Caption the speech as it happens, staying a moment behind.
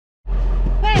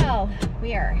Well,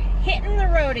 we are hitting the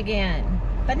road again,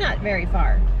 but not very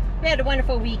far. We had a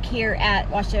wonderful week here at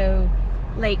Washoe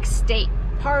Lake State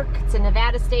Park. It's a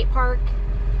Nevada state park.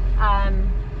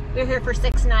 We were here for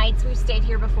 6 nights. We've stayed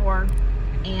here before,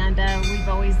 and we've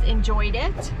always enjoyed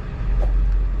it.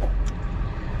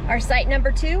 Our site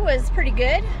number 2 was pretty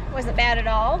good. Wasn't bad at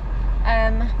all.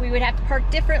 We would have to park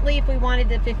differently if we wanted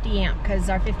the 50 amp, because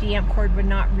our 50 amp cord would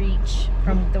not reach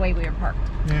from the way we were parked.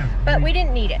 Yeah. But we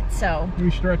didn't need it, so.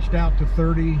 We stretched out to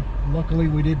 30. Luckily,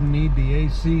 we didn't need the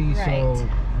AC, right. So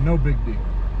no big deal.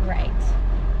 Right.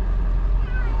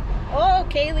 Oh,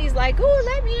 Kaylee's like, oh,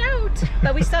 let me out.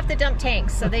 But we still have to dump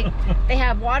tanks. So they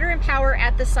have water and power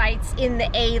at the sites in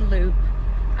the A loop,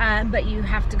 but you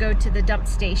have to go to the dump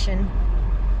station.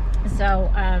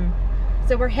 So,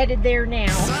 so we're headed there now.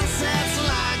 Sunsets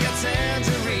like a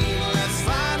tangerine. Let's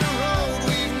find a road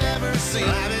we've never seen.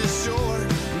 Life is short,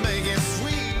 make it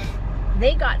sweet.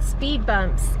 They got speed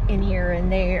bumps in here, and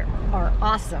they are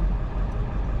awesome.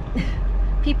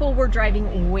 People were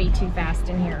driving way too fast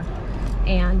in here,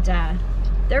 and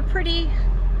they're pretty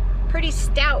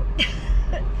stout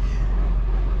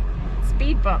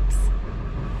speed bumps.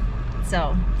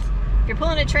 So if you're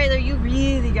pulling a trailer, you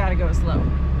really gotta go slow.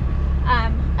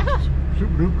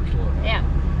 Super duper slow. Yeah.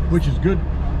 Which is good.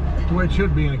 That's the way it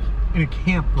should be in a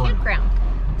campground.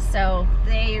 So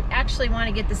they actually want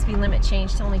to get the speed limit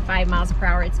changed to only 5 miles per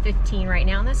hour. It's 15 right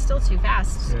now, and that's still too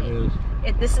fast. It is.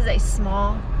 This is a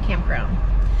small campground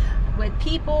with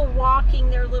people walking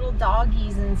their little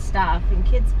doggies and stuff, and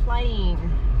kids playing.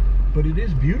 But it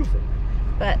is beautiful.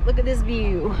 But look at this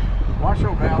view.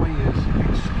 Washoe Valley is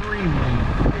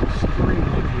extremely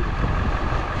beautiful.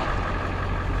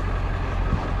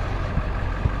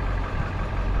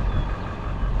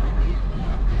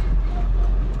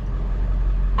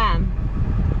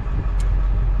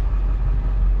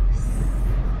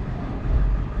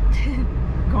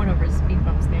 Going over the speed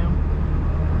bumps now.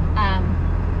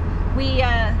 We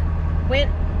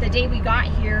went, the day we got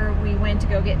here, we went to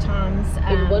go get Tom's.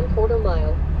 In 1/4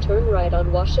 mile, turn right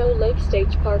on Washoe Lake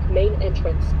State Park main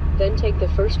entrance, then take the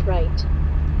first right.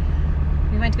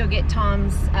 We went to go get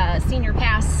Tom's senior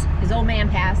pass, his old man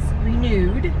pass,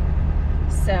 renewed.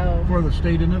 So for the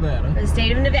state of Nevada. For the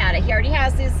state of Nevada. He already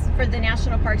has this for the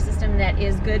National Park System that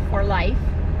is good for life.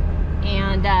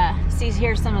 And see,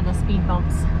 here's some of the speed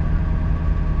bumps.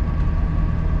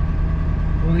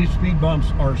 Well, these speed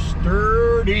bumps are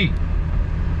sturdy.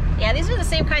 Yeah, these are the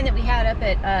same kind that we had up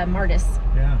at Martis.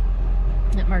 Yeah.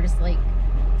 At Martis Lake.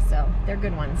 So they're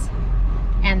good ones.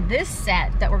 And this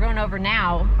set that we're going over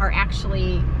now are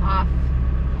actually off.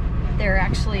 They're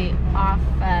actually off.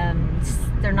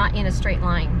 They're not in a straight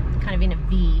line, kind of in a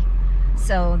V.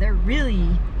 So they're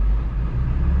really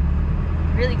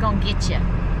gonna get you.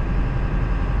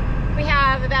 We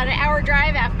have about an hour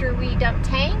drive after we dump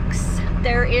tanks.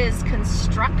 There is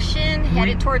construction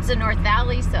headed towards the North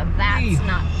Valley, so that's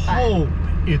not fun. We hope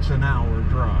it's an hour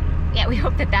drive. Yeah, we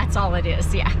hope that that's all it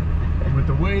is, yeah. With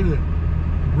the way that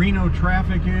Reno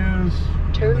traffic is.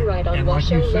 Turn right on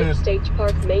Washoe Lake State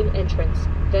Park main entrance,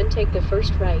 then take the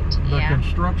first right. The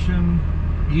construction,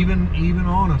 even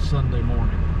on a Sunday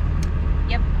morning.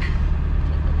 Yep.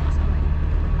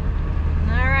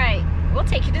 All right. We'll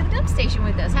take you to the dump station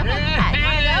with us. How about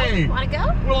that? You wanna go?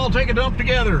 Wanna go? We'll all take a dump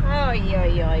together. Oh,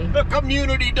 yoy. A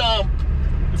community dump.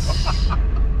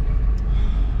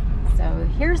 So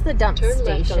here's the dump station. Turn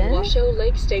left on Washoe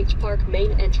Lake State Park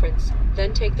main entrance,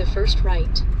 then take the first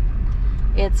right.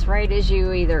 It's right as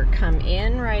you either come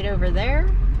in right over there,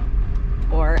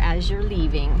 or as you're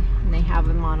leaving. And they have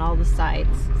them on all the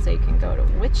sides, so you can go to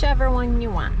whichever one you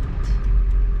want.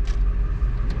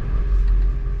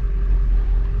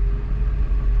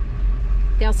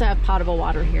 They also have potable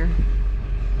water here.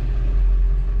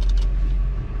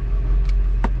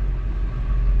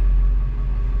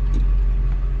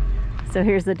 So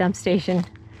here's the dump station,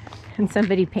 and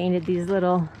somebody painted these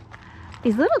little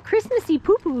Christmassy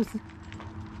poo-poos.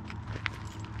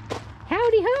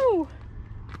 Howdy ho!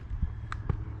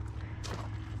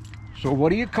 So what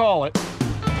do you call it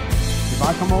if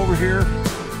I come over here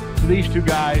to these two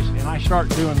guys and I start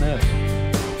doing this?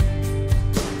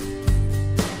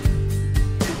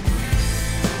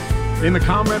 In the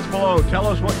comments below, tell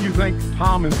us what you think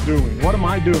Tom is doing. What am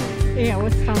I doing? Yeah,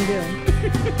 what's Tom doing?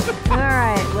 All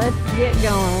right, let's get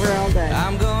going. We're all done.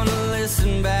 I'm gonna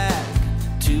listen back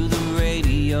to the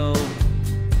radio,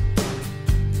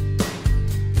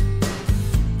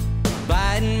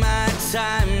 biding my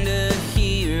time to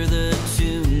hear the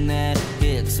tune that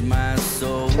hits my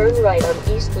soul. Turn right on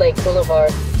East Lake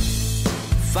Boulevard.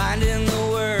 Finding the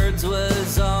words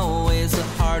was always the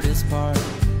hardest part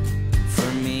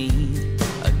for me.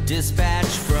 A dispatch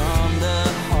from the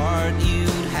heart, you'd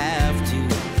have to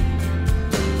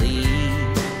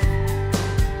believe.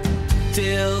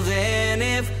 Till then,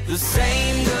 if the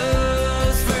same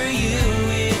goes for you,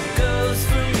 it goes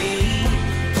for me.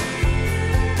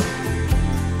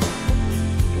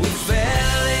 We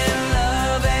fell in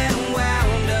love and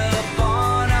wound up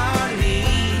on our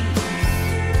knees.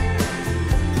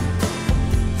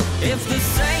 If the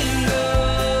same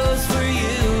goes for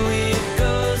you, it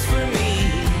goes for me.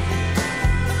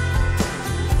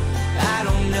 I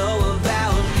don't know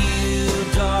about you,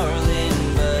 darling,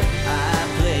 but I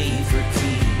play for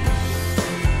keeps.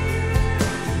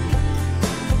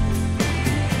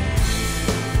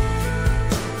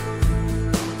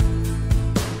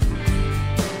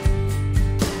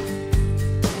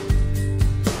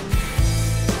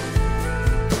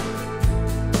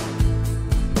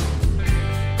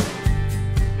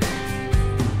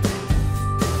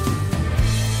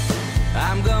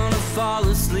 I'm gonna fall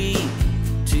asleep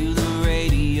to the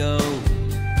radio.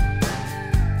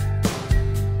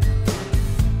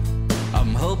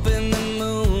 I'm hoping the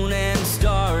moon and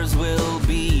stars will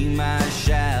be my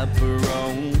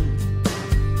chaperone.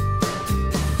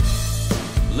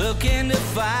 Looking to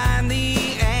find the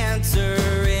answer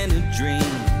in a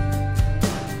dream.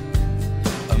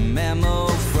 A memo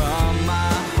from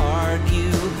my heart,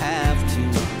 you have to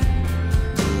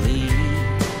believe.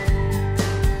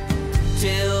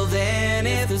 Till then,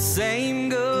 if the same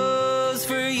goes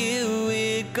for you,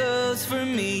 it goes for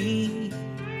me.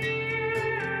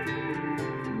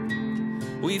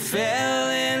 We fell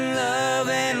in love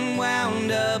and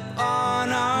wound up on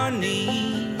our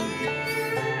knees.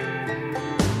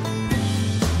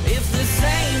 If the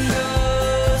same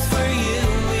goes for you,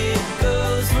 it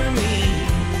goes for me.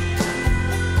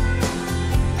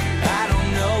 I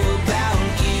don't know about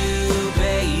you,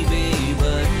 baby,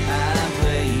 but I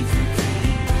play for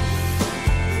keeps.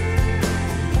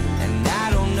 And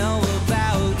I don't know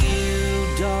about you,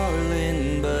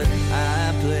 darling, but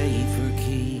I play for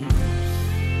keeps.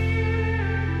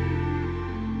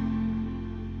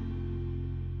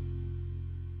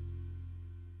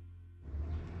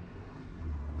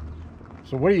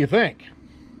 So what do you think?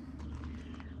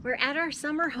 We're at our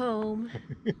summer home,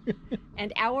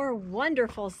 and our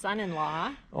wonderful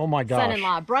son-in-law, Oh my gosh.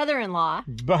 son-in-law, brother-in-law,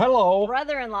 Hello.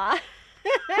 brother-in-law.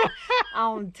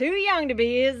 I'm too young to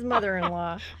be his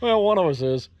mother-in-law. Well, one of us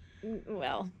is.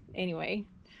 Well, anyway.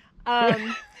 Put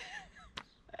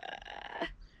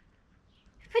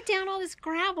down all this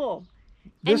gravel.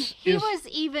 And he was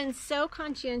even so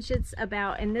conscientious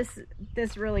about, and this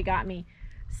really got me.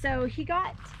 So he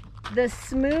got the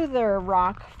smoother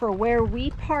rock for where we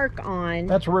park on.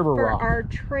 That's river for rock. our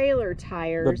trailer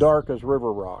tires. The dark is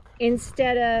river rock.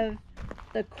 Instead of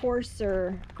the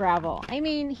coarser gravel. I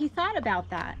mean, he thought about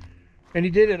that. And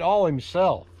he did it all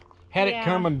himself. Had it Yeah.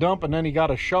 come and dump, and then he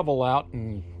got a shovel out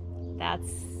and...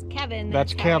 That's Kevin.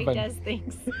 That's how Kevin. he does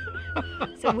things.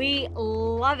 So we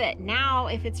love it. Now,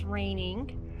 if it's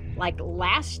raining, like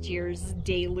last year's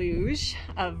deluge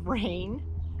of rain,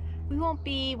 we won't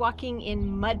be walking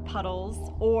in mud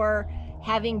puddles or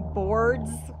having boards,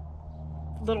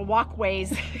 little walkways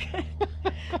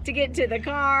to get to the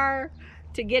car,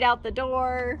 to get out the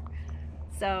door.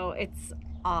 So it's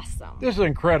awesome. This is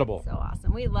incredible. So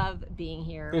awesome. We love being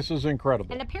here. This is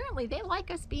incredible. And apparently they like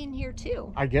us being here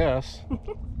too. I guess.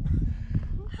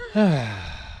 nice.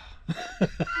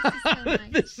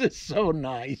 This is so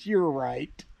nice. You're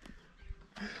right.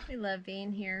 We love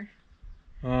being here.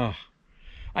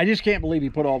 I just can't believe he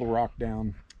put all the rock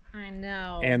down I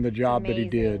know. and the job that he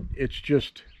did. Amazing. It's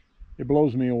just, it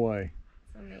blows me away.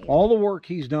 It's amazing. All the work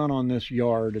he's done on this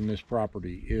yard and this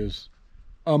property is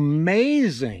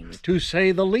amazing, to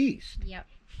say the least. Yep.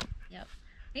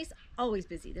 He's always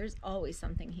busy. There's always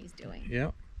something he's doing.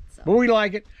 Yep. So. But we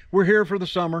like it. We're here for the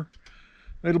summer.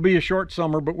 It'll be a short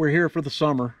summer, but we're here for the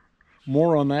summer.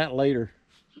 More on that later.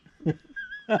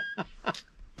 What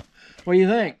do you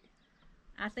think?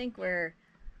 I think we're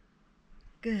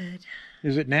good.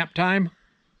 Is it nap time?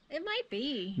 It might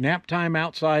be. Nap time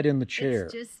outside in the chair.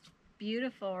 It's just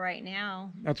beautiful right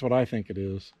now. That's what I think it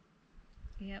is.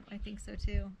 Yep, I think so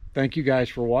too. Thank you guys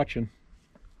for watching.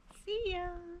 See ya.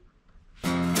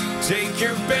 Take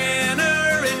your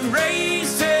banner